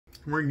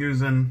we're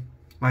using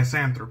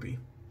Lycanthropy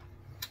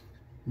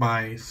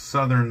by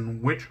Southern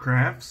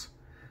Witchcrafts.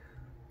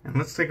 And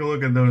let's take a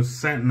look at those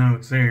scent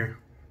notes here.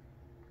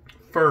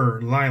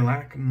 Fir,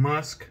 lilac,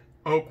 musk,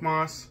 oak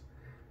moss,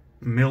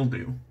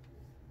 mildew.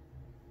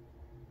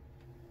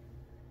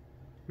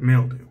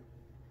 Mildew.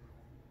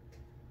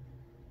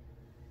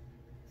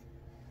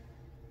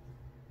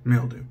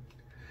 Mildew.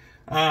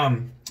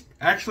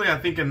 Actually, I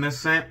think in this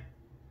scent,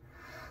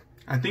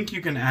 I think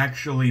you can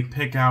actually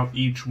pick out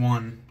each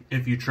one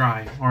if you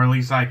try, or at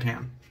least I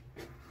can.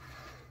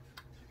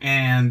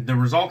 And the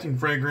resulting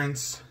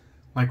fragrance,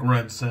 like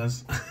Red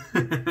says,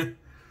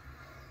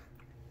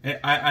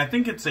 I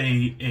think it's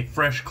a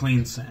fresh,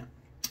 clean scent.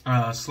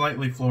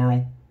 Slightly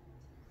floral.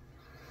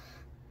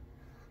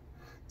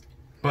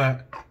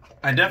 But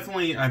I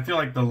feel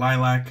like the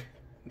lilac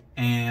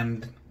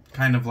and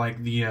kind of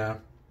like the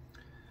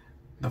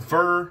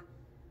fir,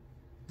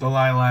 the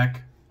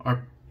lilac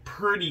are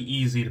pretty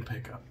easy to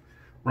pick up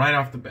right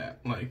off the bat.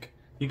 Like,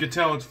 you could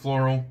tell it's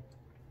floral.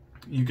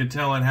 You could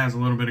tell it has a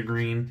little bit of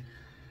green.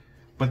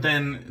 But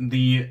then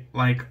the,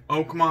 like,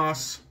 oak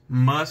moss,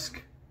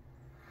 musk,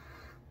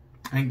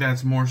 I think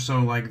that's more so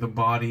like the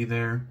body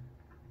there.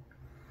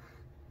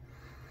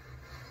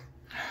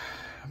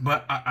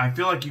 But I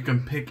feel like you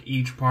can pick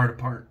each part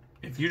apart.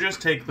 If you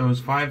just take those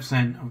 5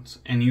 scent notes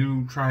and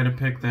you try to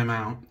pick them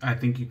out, I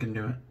think you can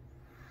do it.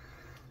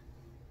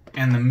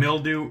 And the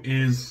mildew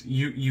is,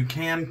 you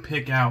can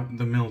pick out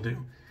the mildew.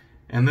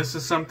 And this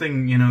is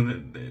something, you know,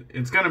 that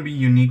it's going to be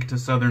unique to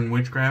Southern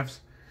Witchcrafts,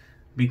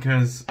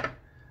 because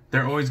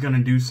they're always going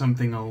to do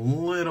something a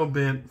little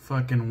bit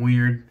fucking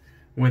weird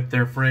with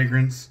their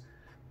fragrance,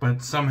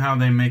 but somehow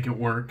they make it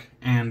work.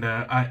 And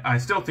I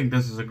still think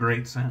this is a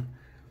great scent.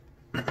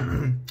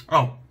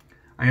 Oh,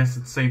 I guess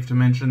it's safe to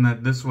mention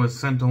that this was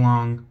sent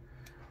along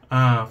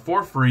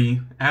for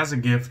free as a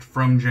gift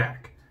from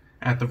Jack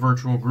at the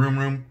Virtual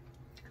Groomroom.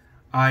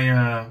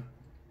 I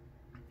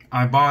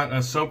bought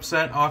a soap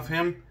set off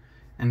him,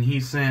 and he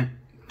sent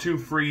 2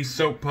 free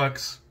soap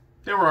pucks.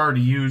 They were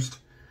already used,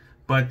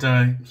 but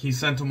he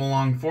sent them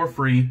along for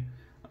free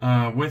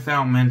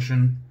without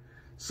mention.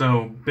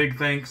 So big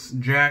thanks,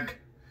 Jack.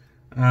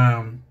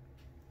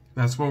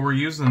 That's what we're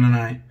using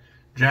tonight.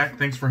 Jack,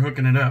 thanks for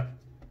hooking it up.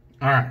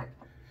 Alright,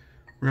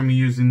 we're going to be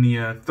using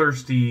the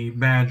Thirsty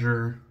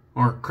Badger,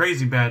 or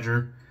Crazy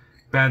Badger,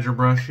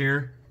 brush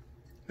here.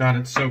 Got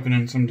it soaking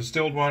in some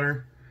distilled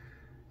water.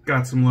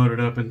 Got some loaded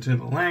up into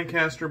the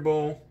Lancaster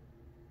bowl,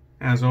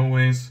 as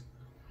always.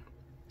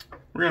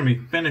 We're going to be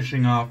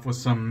finishing off with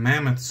some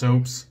Mammoth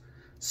soaps,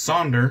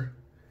 Sonder,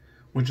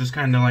 which is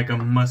kind of like a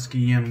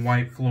musky and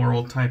white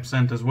floral type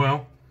scent as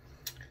well.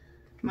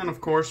 And then, of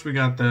course, we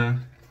got the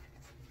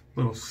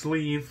little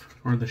sleeve,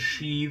 or the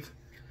sheath,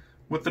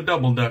 with the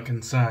double duck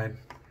inside.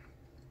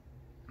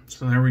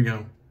 So there we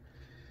go.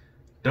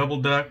 Double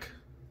duck.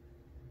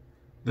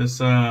 This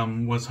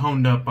was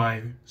honed up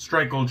by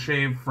Strike Gold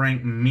Shave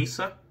Frank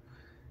Misa.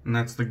 And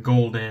that's the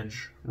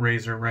Goldedge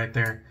razor right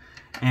there.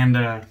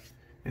 And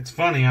it's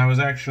funny, I was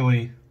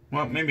actually...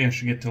 Well, maybe I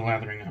should get to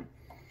lathering up.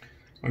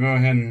 I'll go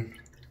ahead and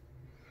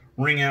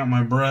wring out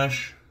my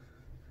brush.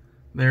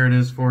 There it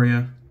is for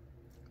you.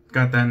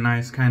 Got that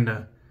nice kind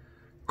of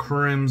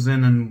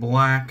crimson and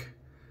black.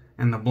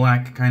 And the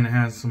black kind of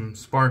has some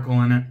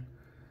sparkle in it.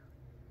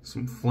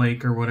 Some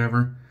flake or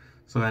whatever.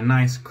 So that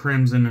nice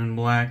crimson and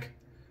black.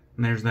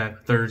 And there's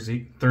that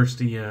thirsty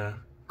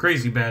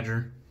Crazy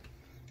Badger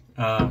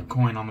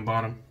coin on the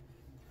bottom.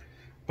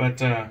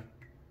 But,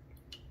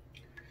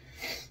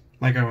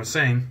 like I was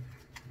saying,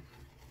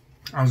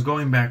 I was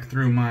going back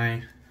through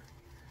my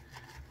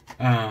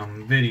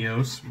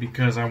videos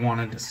because I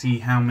wanted to see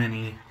how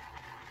many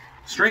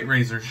straight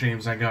razor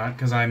shaves I got.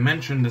 Because I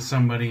mentioned to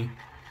somebody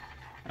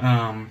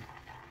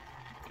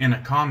in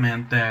a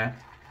comment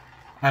that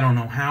I don't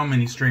know how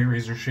many straight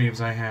razor shaves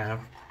I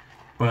have,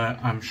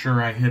 but I'm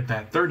sure I hit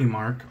that 30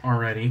 mark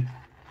already.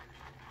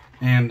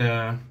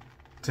 And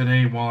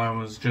today, while I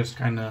was just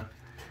kind of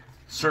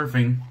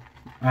surfing,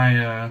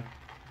 I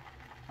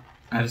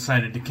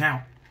decided to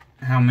count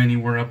how many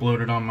were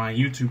uploaded on my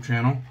YouTube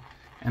channel,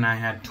 and I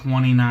had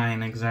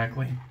 29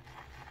 exactly.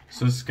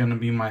 So this is going to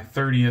be my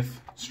 30th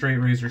straight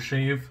razor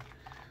shave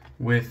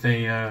with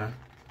a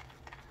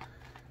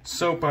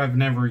soap I've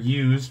never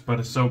used, but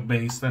a soap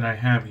base that I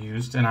have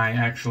used and I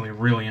actually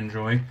really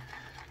enjoy.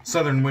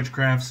 Southern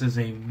Witchcrafts is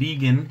a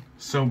vegan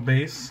soap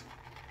base,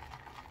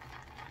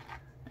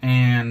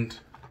 and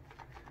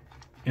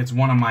it's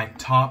one of my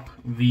top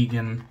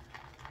vegan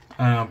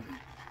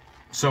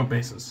soap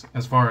bases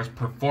as far as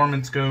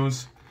performance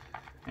goes,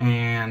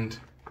 and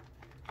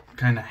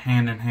kind of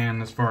hand in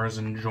hand as far as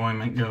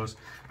enjoyment goes.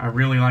 I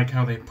really like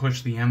how they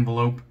push the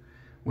envelope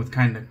with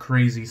kind of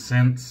crazy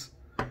scents.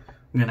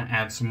 I'm gonna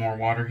add some more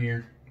water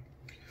here.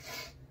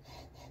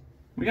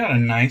 We got a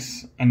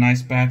nice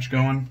batch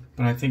going,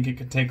 but I think it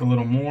could take a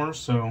little more,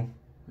 so I'm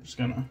just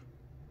gonna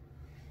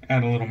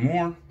add a little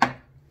more,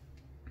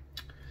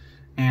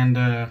 and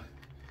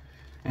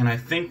I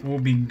think we'll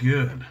be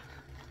good.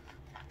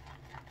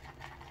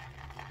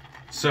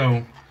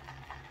 So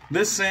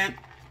this scent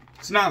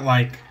It's not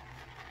like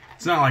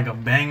a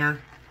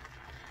banger.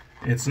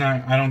 It's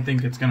not, I don't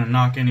think it's gonna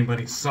knock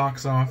anybody's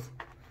socks off.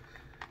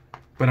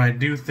 But I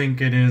do think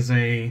it is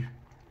a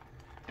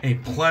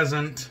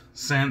pleasant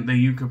scent that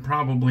you could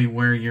probably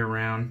wear year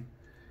round.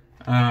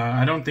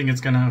 I don't think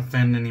it's gonna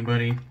offend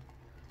anybody.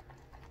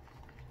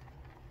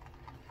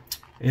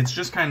 It's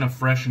just kind of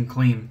fresh and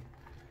clean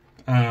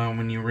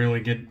when you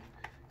really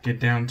get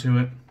down to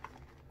it.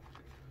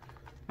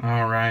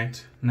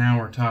 Alright, now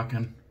we're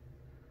talking.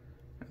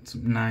 Got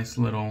some nice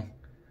little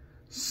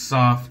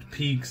soft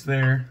peaks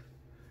there,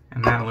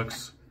 and that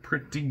looks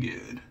pretty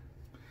good.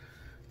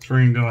 So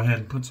we're going to go ahead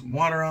and put some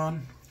water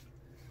on.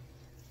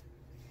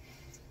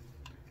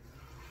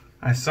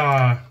 I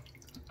saw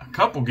a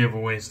couple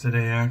giveaways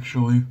today,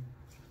 actually.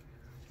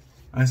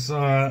 I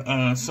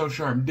saw So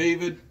Sharp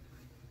David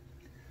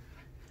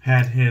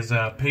had his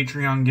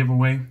Patreon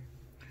giveaway,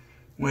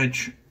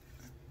 which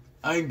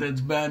I think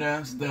that's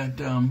badass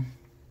that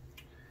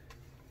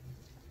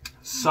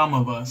some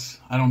of us,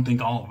 I don't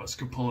think all of us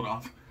could pull it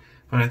off,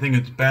 but I think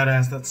it's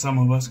badass that some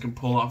of us can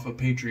pull off a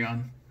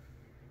Patreon.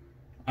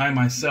 I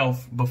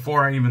myself,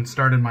 before I even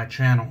started my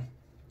channel,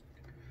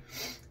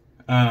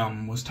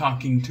 was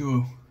talking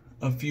to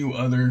a few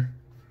other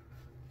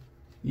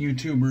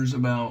YouTubers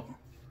about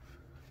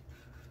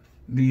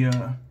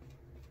the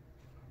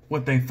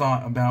what they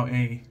thought about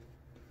a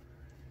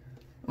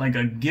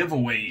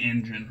giveaway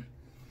engine,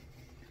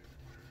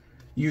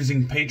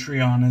 using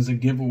Patreon as a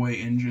giveaway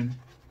engine,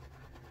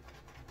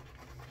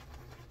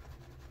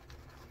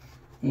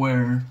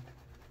 where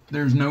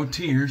there's no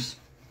tiers.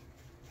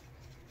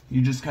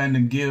 You just kind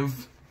of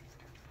give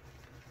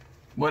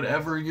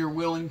whatever you're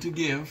willing to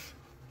give,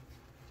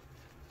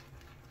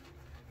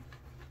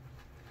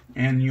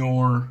 and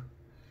your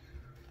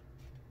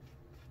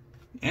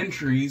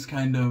entries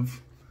kind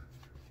of,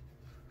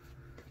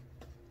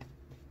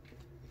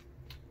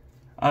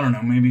 I don't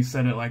know, maybe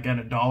set it like at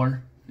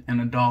 $1,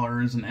 and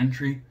 $1 is an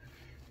entry.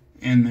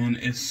 And then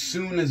as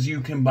soon as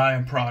you can buy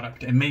a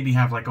product, and maybe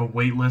have like a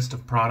wait list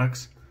of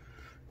products,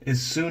 as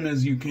soon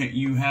as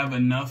you have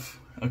enough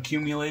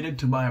accumulated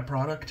to buy a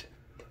product,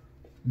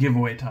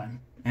 giveaway time.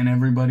 And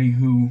everybody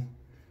who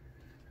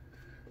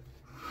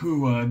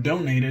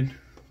donated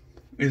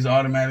is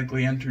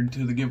automatically entered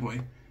to the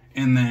giveaway.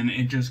 And then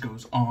it just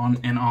goes on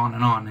and on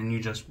and on. And you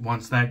just,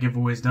 once that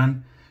giveaway is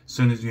done, as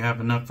soon as you have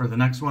enough for the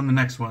next one, the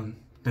next one.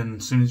 Then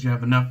as soon as you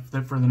have enough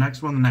for the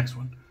next one, the next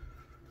one.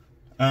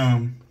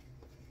 And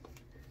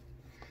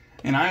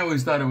I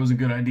always thought it was a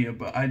good idea,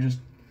 but I just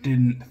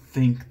didn't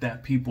think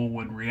that people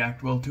would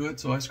react well to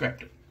it, so I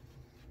scrapped it.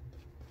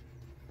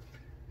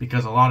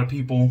 Because a lot of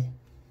people,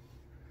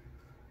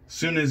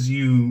 soon as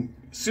you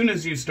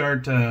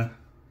start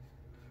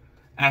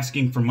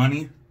asking for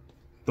money,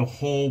 the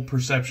whole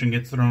perception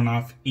gets thrown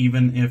off,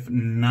 even if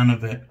none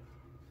of it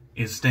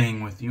is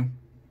staying with you.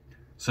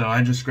 So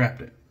I just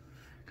scrapped it.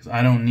 Because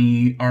I don't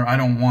need, or I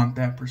don't want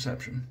that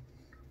perception.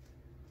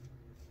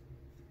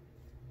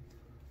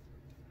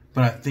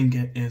 But I think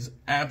it is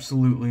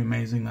absolutely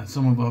amazing that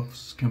some of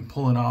us can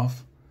pull it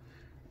off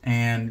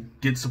and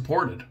get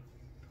supported.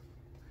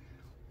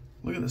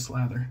 Look at this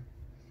lather.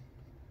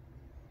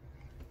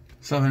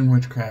 Southern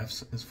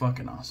Witchcrafts is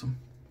fucking awesome.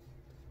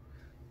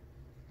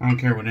 I don't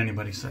care what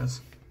anybody says.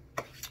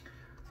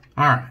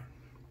 Alright.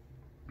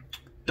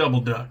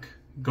 Double Duck.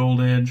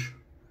 Goldedge.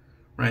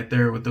 Right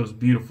there with those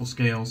beautiful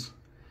scales.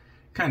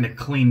 Kind of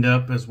cleaned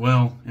up as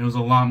well. It was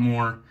a lot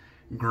more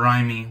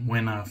grimy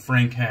when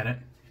Frank had it.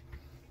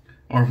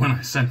 Or when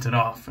I sent it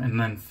off, and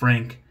then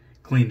Frank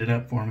cleaned it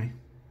up for me.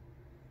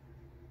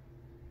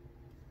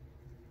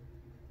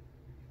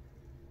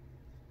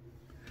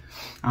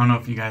 I don't know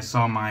if you guys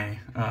saw my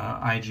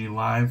IG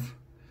Live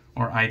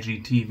or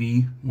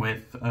IGTV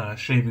with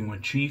Shaving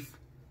with Chief.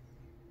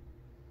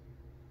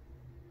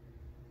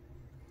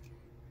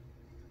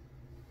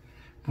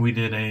 We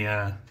did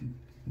a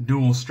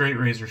dual straight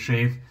razor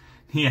shave.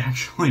 He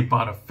actually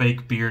bought a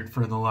fake beard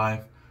for the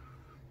live.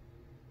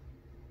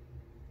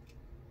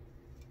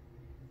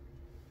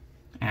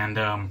 And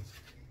I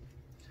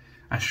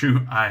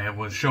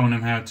was showing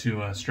him how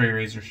to straight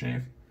razor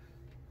shave.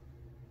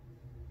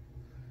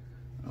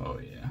 Oh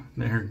yeah,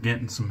 they're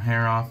getting some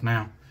hair off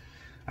now.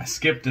 I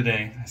skipped a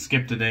day. I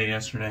skipped a day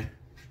yesterday.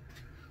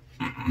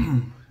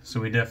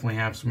 So we definitely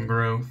have some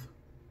growth.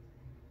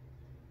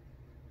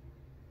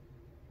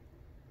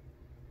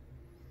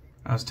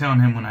 I was telling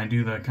him when I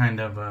do the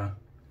kind of, I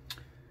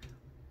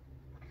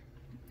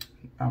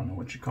don't know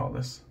what you call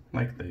this,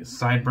 like the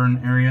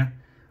sideburn area,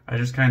 I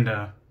just kind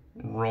of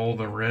roll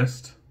the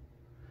wrist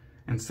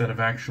instead of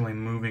actually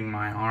moving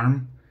my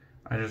arm.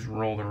 I just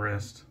roll the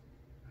wrist.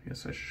 I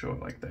guess I should show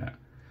it like that.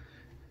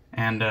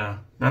 And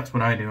that's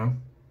what I do.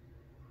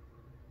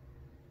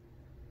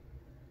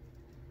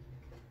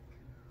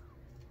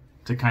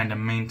 To kind of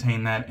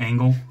maintain that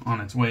angle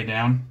on its way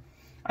down.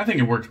 I think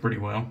it works pretty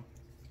well.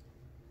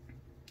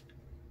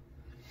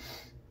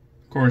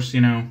 Of course,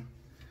 you know,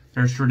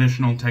 there's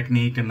traditional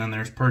technique and then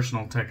there's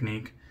personal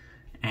technique.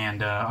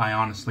 And I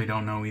honestly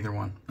don't know either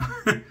one.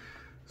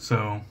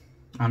 So,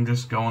 I'm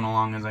just going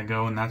along as I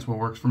go, and that's what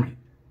works for me.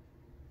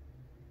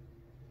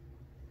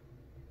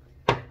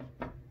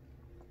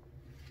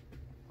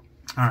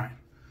 Alright.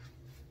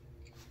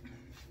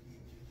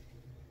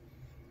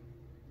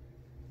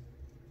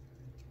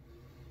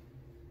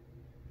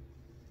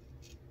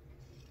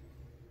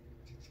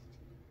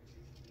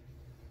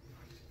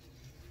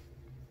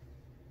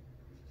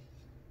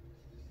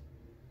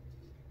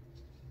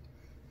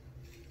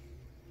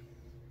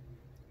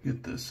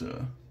 Get this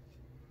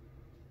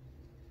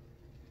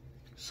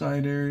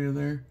side area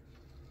there.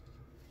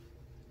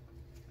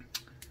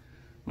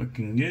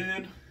 Looking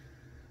good.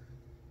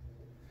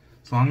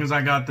 As long as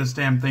I got this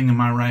damn thing in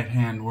my right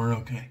hand, we're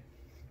okay.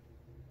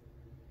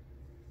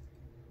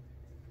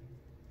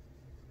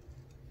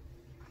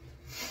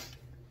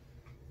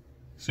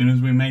 As soon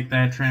as we make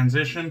that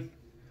transition,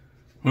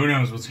 who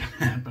knows what's going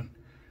to happen.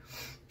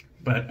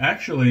 But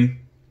actually,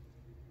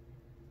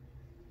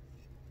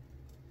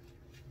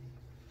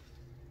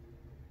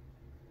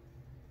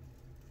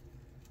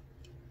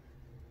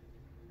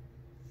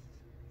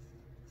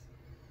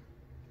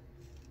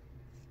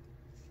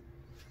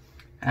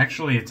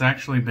 it's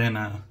actually been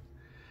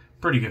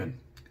pretty good.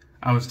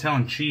 I was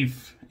telling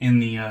Chief in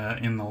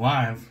the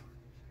live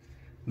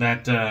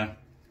that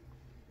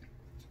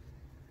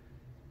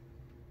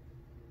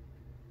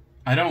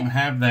I don't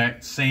have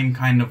that same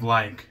kind of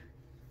like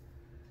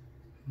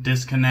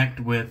disconnect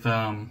with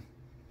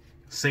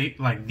say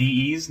like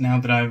DEs now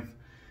that I've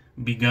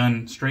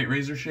begun straight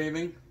razor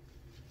shaving.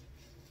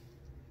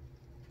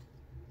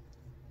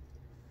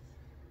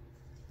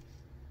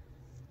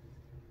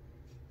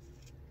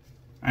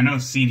 I know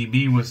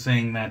CDB was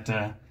saying that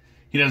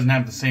he doesn't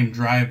have the same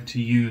drive to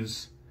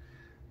use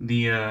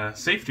the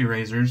safety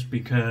razors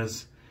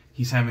because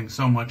he's having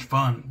so much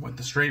fun with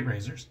the straight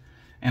razors.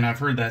 And I've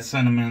heard that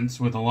sentiments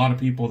with a lot of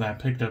people that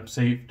picked up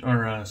straight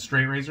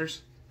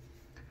razors.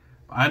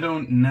 I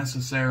don't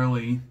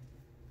necessarily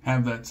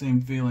have that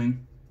same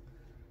feeling.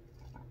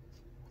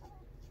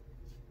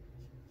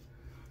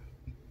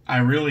 I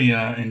really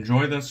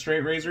enjoy the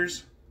straight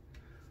razors,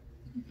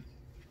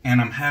 and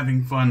I'm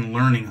having fun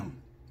learning them.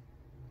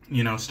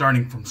 You know,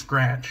 starting from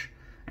scratch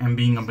and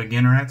being a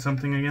beginner at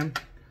something again.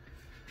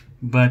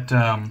 But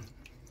I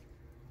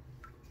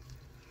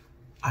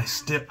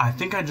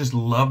think I just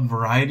love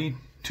variety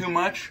too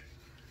much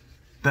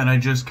that I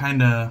just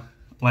kind of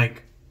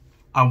like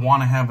I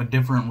want to have a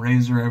different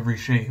razor every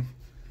shave.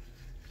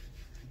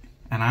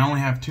 And I only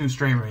have 2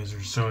 straight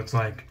razors, so it's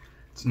like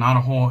it's not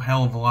a whole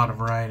hell of a lot of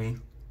variety.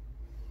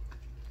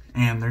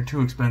 And they're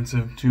too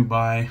expensive to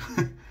buy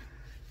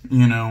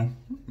you know,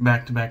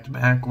 back to back to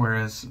back,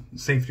 whereas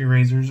safety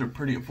razors are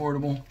pretty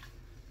affordable,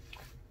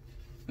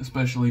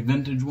 especially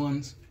vintage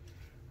ones.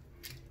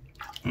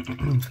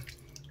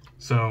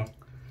 So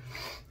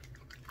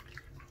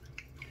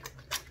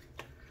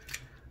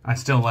I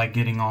still like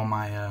getting all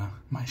my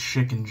my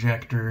Schick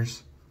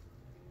injectors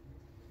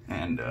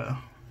and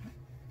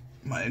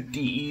my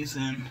DEs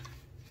in,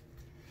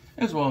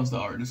 as well as the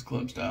Artist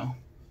Club style.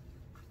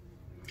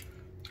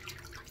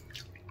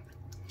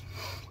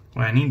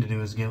 What I need to do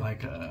is get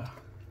like a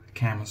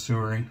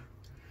Kamasuri.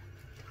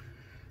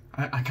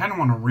 I kind of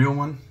want a real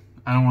one.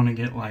 I don't want to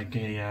get like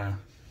a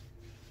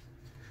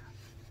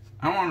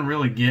I don't want to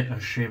really get a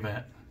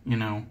Chavette, you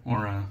know,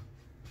 or a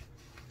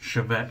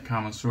Chavette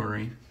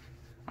Kamasuri.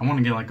 I want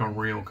to get like a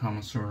real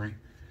Kamasuri.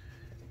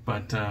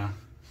 But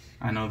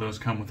I know those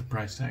come with a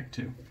price tag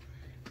too.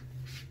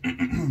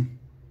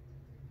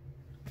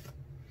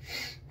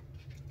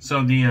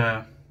 So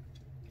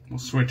we'll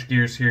switch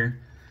gears here.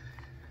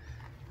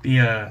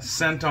 The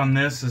scent on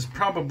this is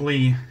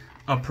probably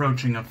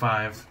approaching a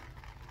 5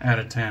 out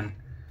of 10.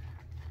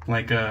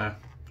 Like a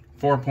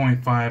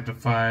 4.5 to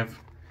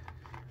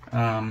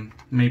 5.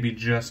 Maybe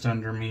just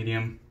under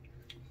medium.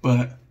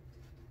 But,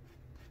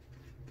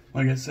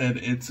 like I said,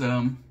 it's,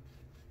 I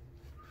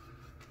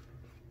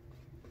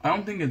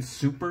don't think it's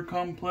super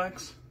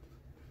complex.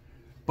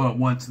 But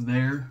what's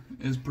there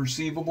is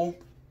perceivable.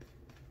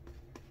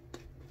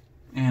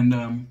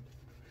 And,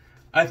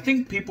 I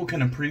think people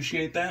can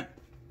appreciate that.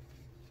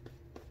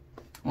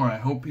 Or I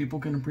hope people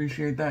can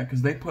appreciate that,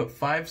 because they put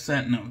 5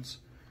 scent notes,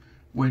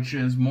 which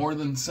is more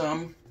than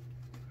some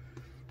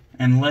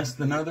and less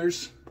than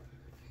others.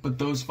 But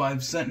those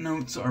 5 scent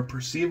notes are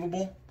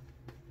perceivable,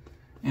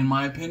 in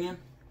my opinion.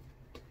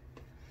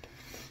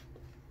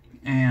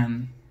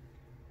 And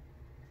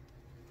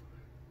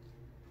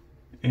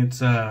it's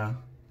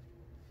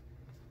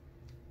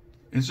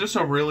just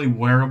a really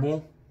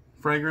wearable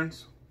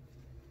fragrance.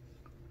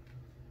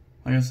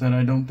 Like I said,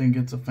 I don't think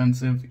it's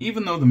offensive.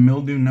 Even though the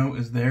mildew note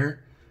is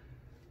there,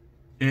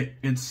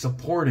 it's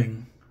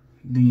supporting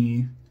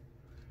the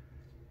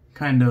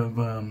kind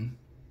of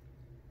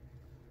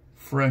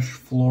fresh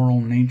floral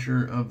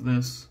nature of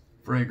this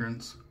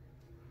fragrance.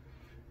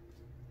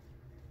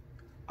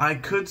 I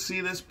could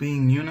see this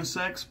being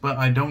unisex, but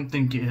I don't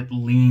think it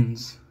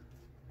leans.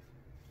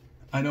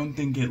 I don't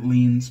think it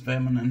leans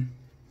feminine.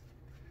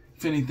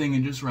 If anything,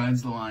 it just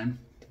rides the line.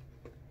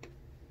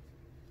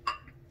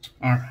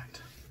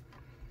 Alright.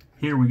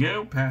 Here we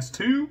go, pass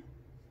 2.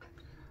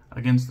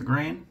 against the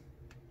grain.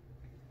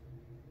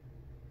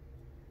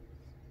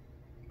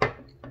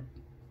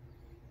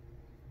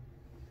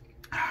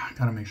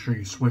 Gotta make sure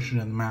you swish it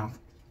in the mouth.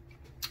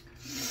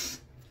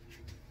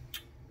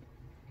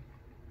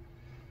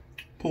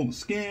 Pull the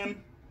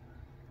skin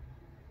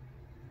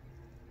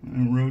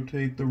and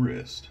rotate the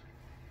wrist,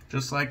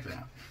 just like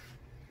that.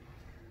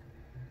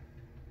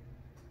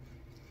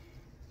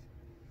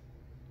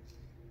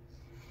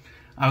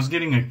 I was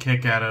getting a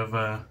kick out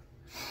of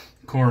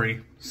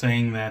Corey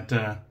saying that,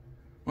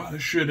 well,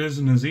 this shit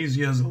isn't as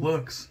easy as it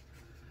looks.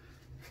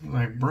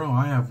 Like, bro,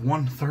 I have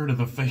 1/3 of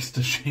the face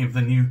to shave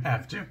than you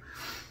have to.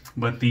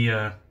 But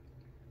the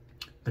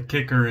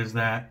kicker is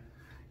that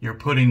you're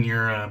putting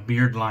your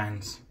beard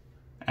lines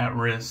at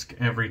risk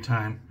every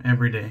time,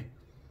 every day.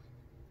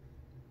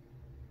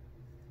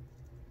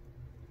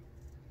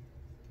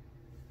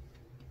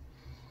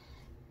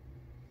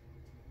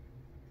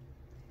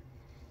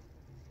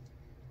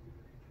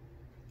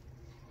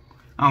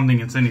 I don't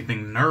think it's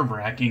anything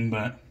nerve-wracking,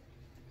 but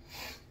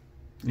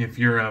if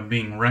you're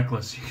being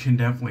reckless, you can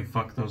definitely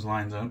fuck those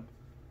lines up.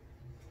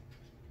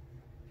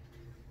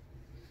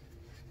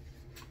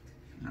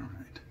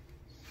 Alright.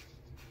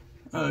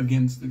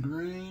 Against the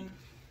grain.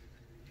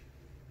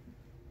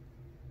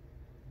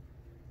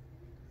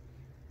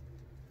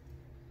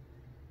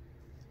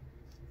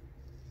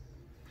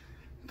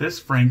 This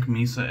Frank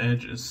Misa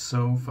edge is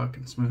so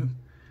fucking smooth.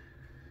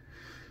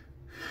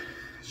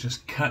 It's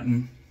just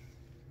cutting.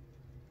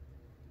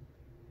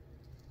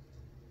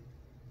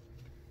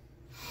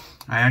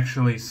 I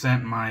actually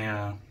sent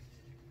my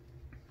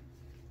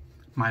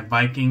my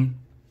Viking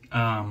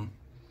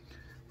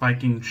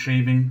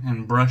shaving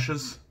and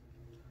brushes,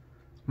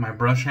 my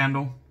brush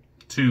handle,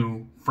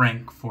 to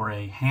Frank for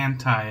a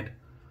hand-tied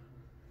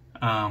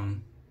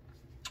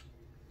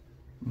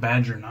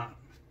badger knot.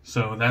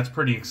 So that's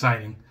pretty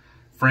exciting.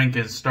 Frank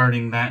is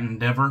starting that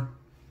endeavor,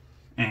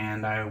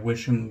 and I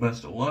wish him the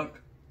best of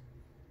luck.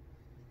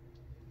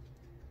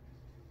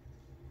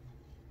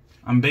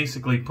 I'm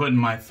basically putting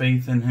my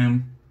faith in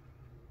him.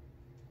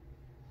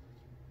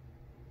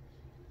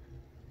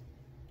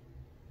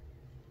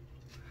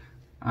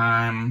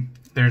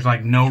 There's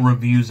like no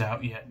reviews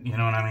out yet, you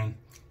know what I mean?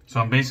 So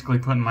I'm basically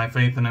putting my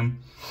faith in him.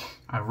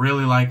 I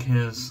really like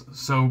his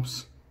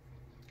soaps,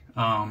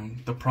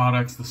 the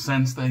products, the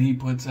scents that he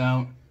puts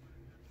out.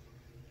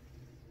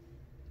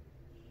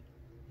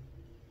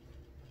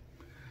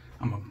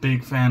 I'm a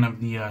big fan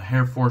of the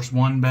Hair Force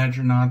 1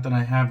 badger knot that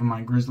I have in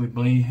my Grizzly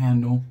Blade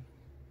handle.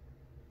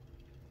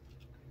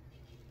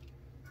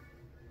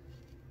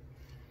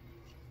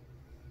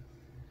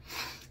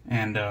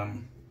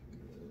 And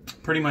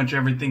pretty much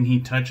everything he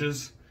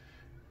touches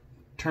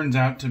turns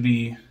out to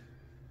be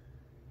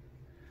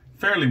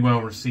fairly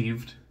well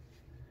received.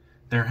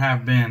 There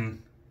have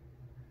been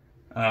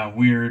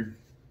weird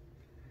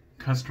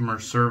customer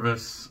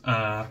service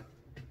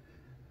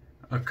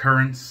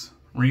occurrence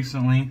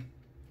recently,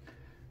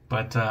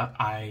 but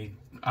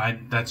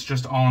that's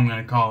just all I'm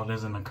going to call it,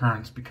 is an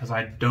occurrence, because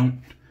I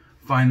don't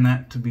find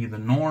that to be the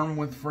norm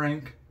with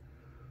Frank.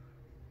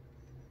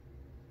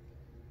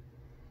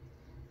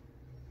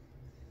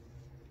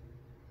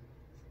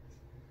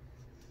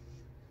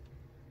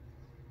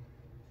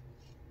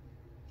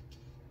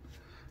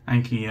 I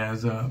think he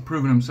has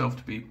proven himself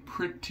to be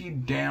pretty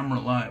damn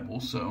reliable,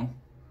 so.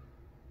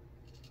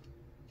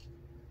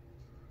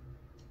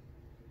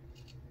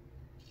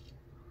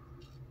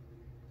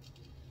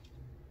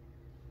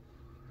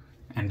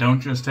 And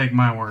don't just take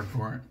my word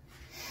for it.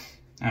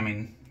 I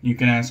mean, you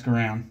can ask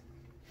around.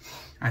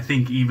 I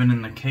think even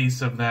in the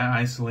case of that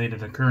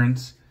isolated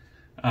occurrence,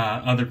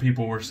 other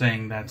people were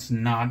saying that's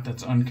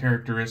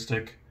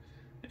uncharacteristic.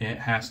 It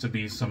has to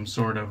be some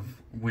sort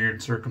of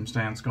weird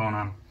circumstance going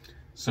on.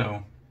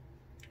 So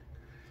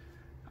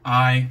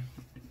I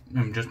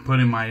am just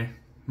putting my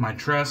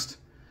trust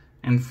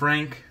in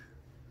Frank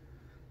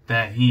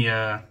that he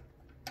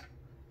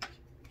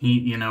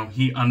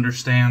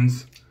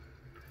understands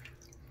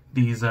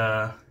these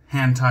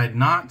hand-tied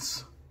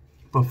knots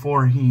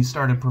before he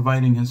started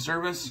providing his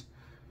service,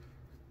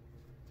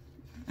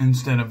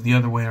 instead of the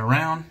other way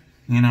around.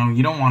 You know,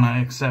 you don't want to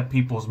accept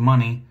people's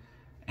money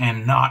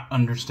and not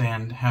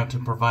understand how to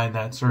provide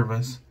that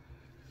service.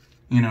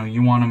 You know,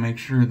 you want to make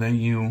sure that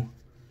you're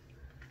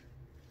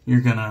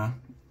gonna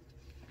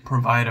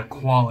provide a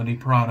quality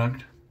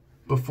product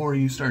before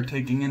you start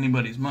taking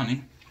anybody's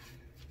money.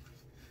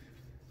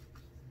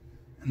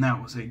 And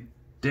that was a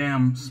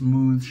damn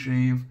smooth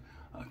shave,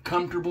 a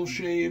comfortable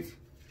shave,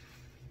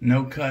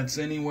 no cuts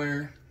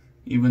anywhere,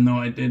 even though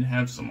I did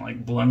have some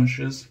like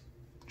blemishes.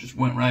 Just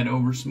went right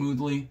over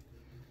smoothly.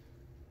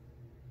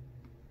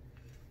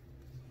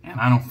 And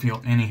I don't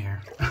feel any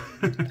hair.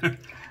 I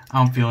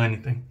don't feel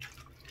anything.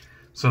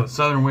 So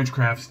Southern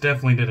Witchcrafts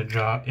definitely did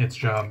its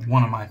job.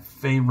 One of my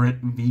favorite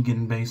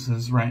vegan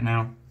bases right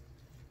now.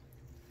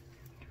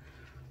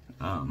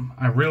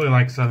 I really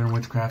like Southern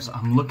Witchcrafts.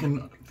 I'm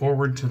looking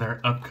forward to their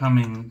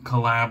upcoming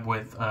collab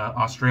with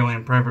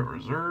Australian Private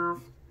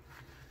Reserve,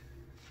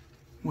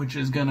 which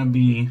is going to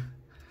be,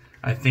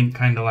 I think,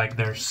 kind of like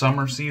their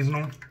summer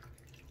seasonal.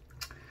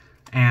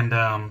 And,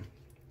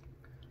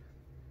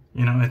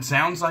 you know, it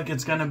sounds like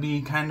it's gonna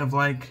be kind of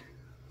like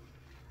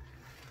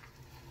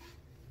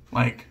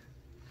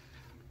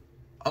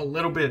a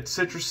little bit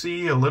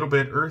citrusy, a little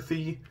bit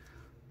earthy.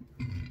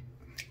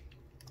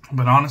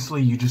 But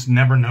honestly, you just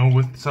never know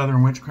with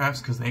Southern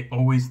Witchcrafts because they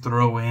always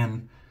throw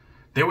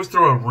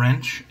a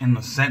wrench in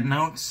the scent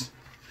notes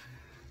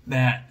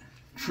that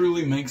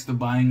truly makes the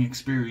buying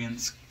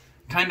experience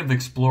kind of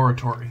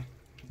exploratory.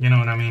 You know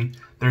what I mean?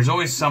 There's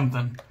always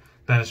something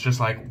that is just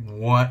like,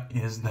 what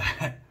is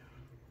that?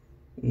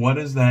 What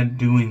is that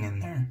doing in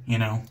there? You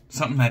know,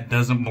 something that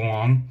doesn't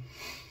belong.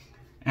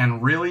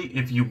 And really,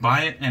 if you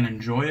buy it and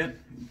enjoy it,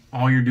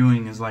 all you're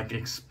doing is like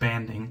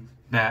expanding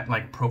that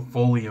like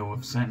portfolio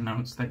of scent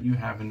notes that you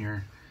have in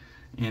your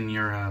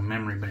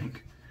memory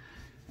bank.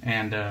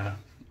 And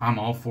I'm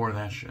all for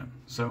that shit.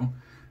 So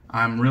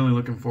I'm really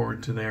looking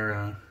forward to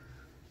their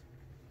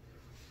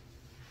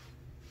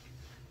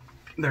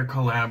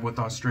collab with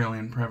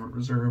Australian Private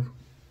Reserve.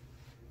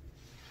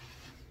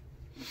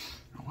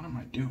 What am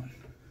I doing?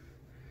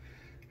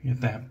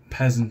 Get that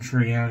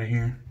peasantry out of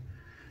here.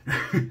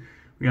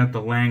 We got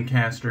the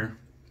Lancaster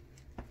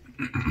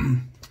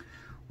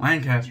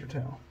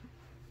towel.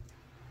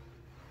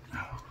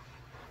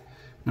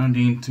 No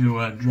need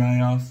to dry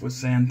off with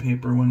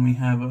sandpaper when we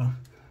have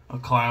a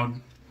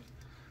cloud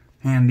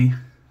handy.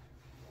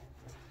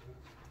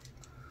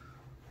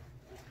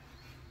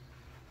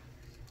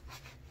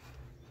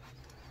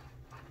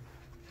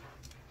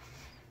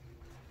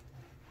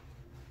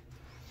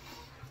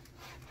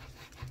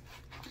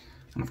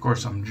 And of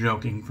course I'm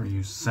joking for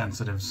you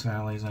sensitive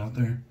Sallies out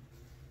there.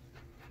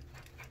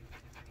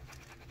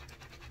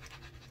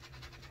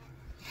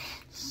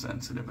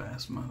 Sensitive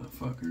ass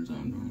motherfuckers,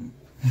 I'm doing.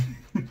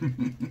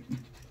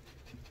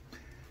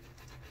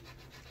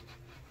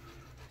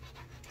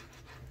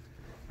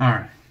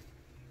 Alright.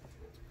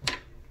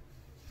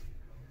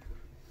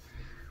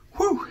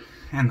 Whew!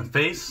 And the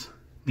face,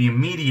 the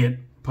immediate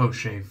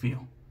post-shave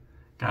feel.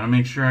 Gotta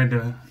make sure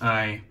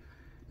I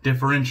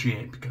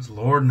differentiate, because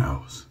Lord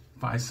knows,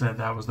 if I said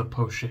that was the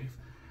post-shave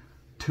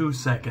 2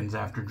 seconds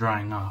after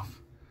drying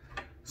off,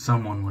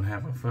 someone would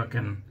have a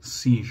fucking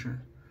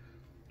seizure.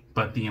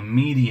 But the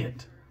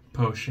immediate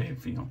post-shave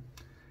feel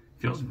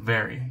feels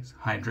very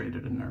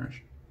hydrated and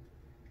nourished.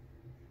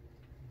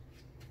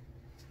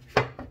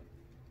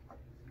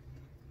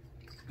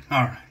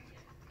 Alright.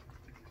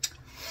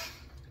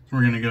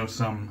 We're going to go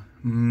some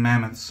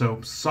Mammoth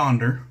soap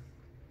Sonder.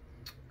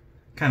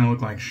 Kind of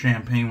look like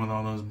champagne with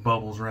all those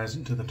bubbles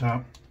rising to the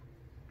top.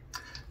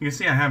 You can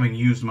see I haven't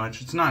used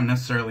much. It's not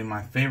necessarily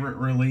my favorite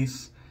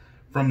release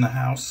from the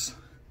house.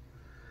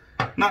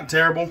 Not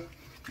terrible.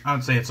 I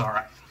would say it's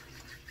alright.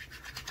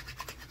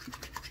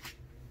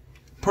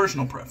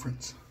 Personal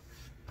preference.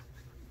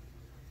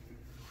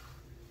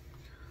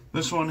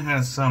 This one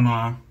has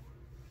some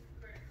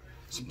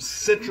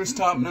citrus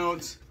top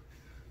notes,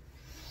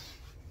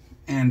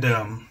 and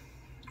I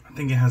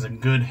think it has a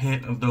good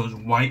hit of those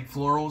white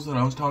florals that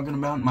I was talking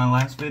about in my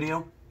last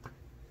video.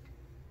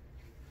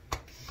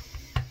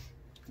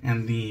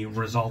 And the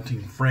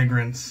resulting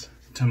fragrance,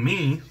 to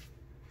me,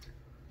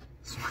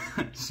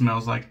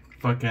 smells like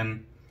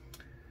fucking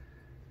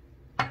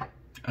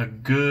a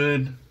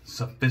good,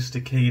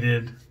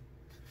 sophisticated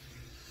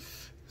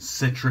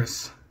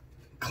citrus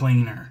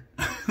cleaner,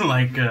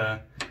 like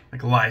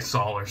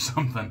Lysol or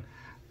something.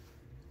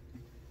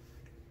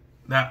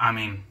 That, I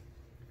mean,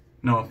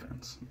 no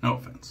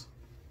offense,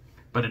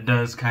 but it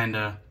does kind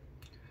of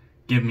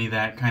give me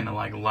that kind of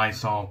like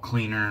Lysol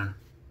cleaner,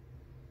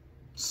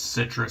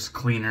 citrus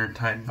cleaner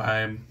type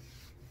vibe.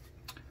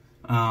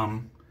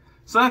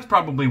 So that's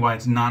probably why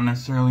it's not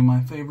necessarily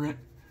my favorite.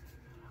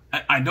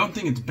 I don't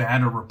think it's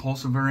bad or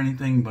repulsive or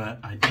anything, but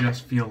I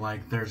just feel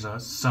like there's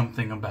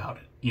something about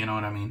it. You know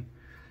what I mean?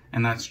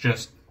 And that's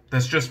just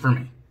for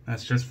me.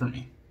 That's just for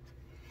me.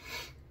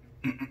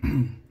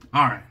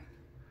 Alright.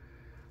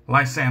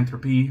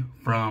 Lycanthropy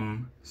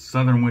from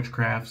Southern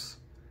Witchcrafts.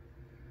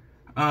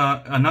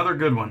 Another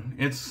good one.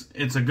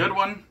 It's a good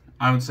one.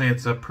 I would say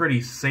it's a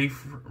pretty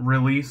safe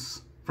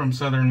release from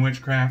Southern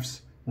Witchcrafts,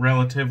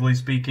 relatively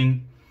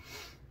speaking.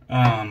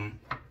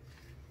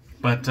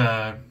 But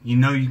you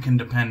know you can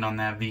depend on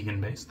that vegan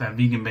base. That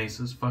vegan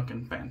base is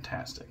fucking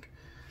fantastic.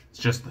 It's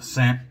just the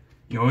scent.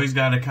 You always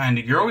gotta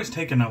you're always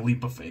taking a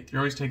leap of faith.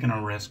 You're always taking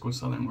a risk with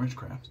Southern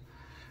Witchcrafts.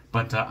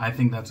 But I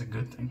think that's a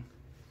good thing.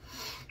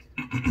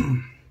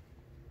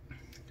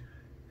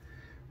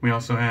 We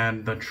also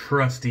had the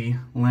trusty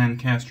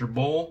Lancaster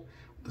bowl,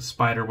 the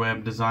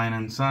spiderweb design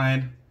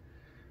inside.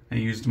 I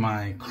used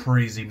my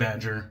crazy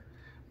badger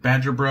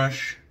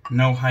brush.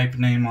 No hype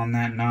name on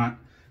that knot,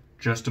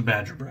 just a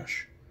badger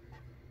brush.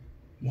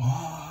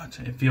 What?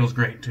 It feels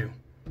great too,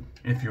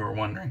 if you were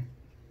wondering.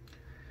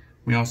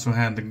 We also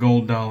had the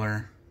 $Gold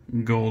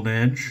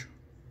Goldedge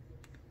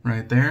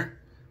right there.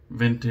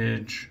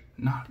 Vintage,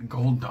 not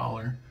 $Gold.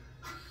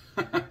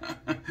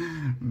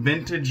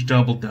 Vintage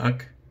Double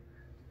Duck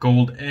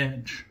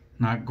Goldedge,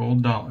 not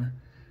 $Gold.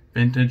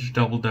 Vintage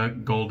Double Duck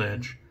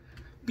Goldedge.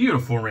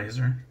 Beautiful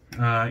razor.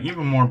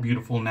 Even more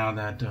beautiful now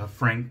that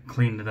Frank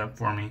cleaned it up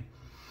for me.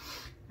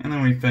 And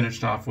then we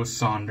finished off with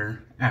Sonder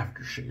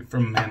Aftershave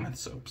from Mammoth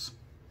Soaps.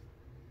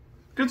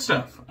 Good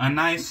stuff. A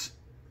nice,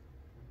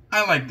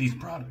 I like these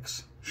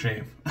products,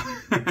 shave.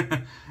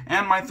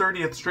 And my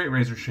 30th straight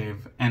razor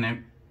shave, and it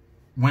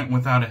went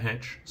without a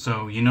hitch.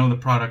 So you know the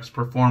products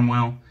perform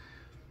well.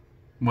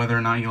 Whether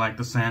or not you like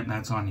the scent,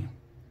 that's on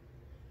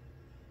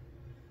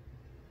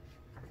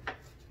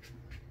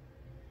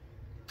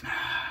you.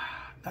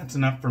 That's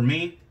enough for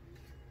me.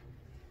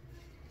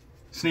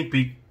 Sneak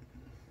peek.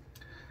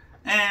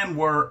 And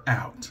we're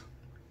out.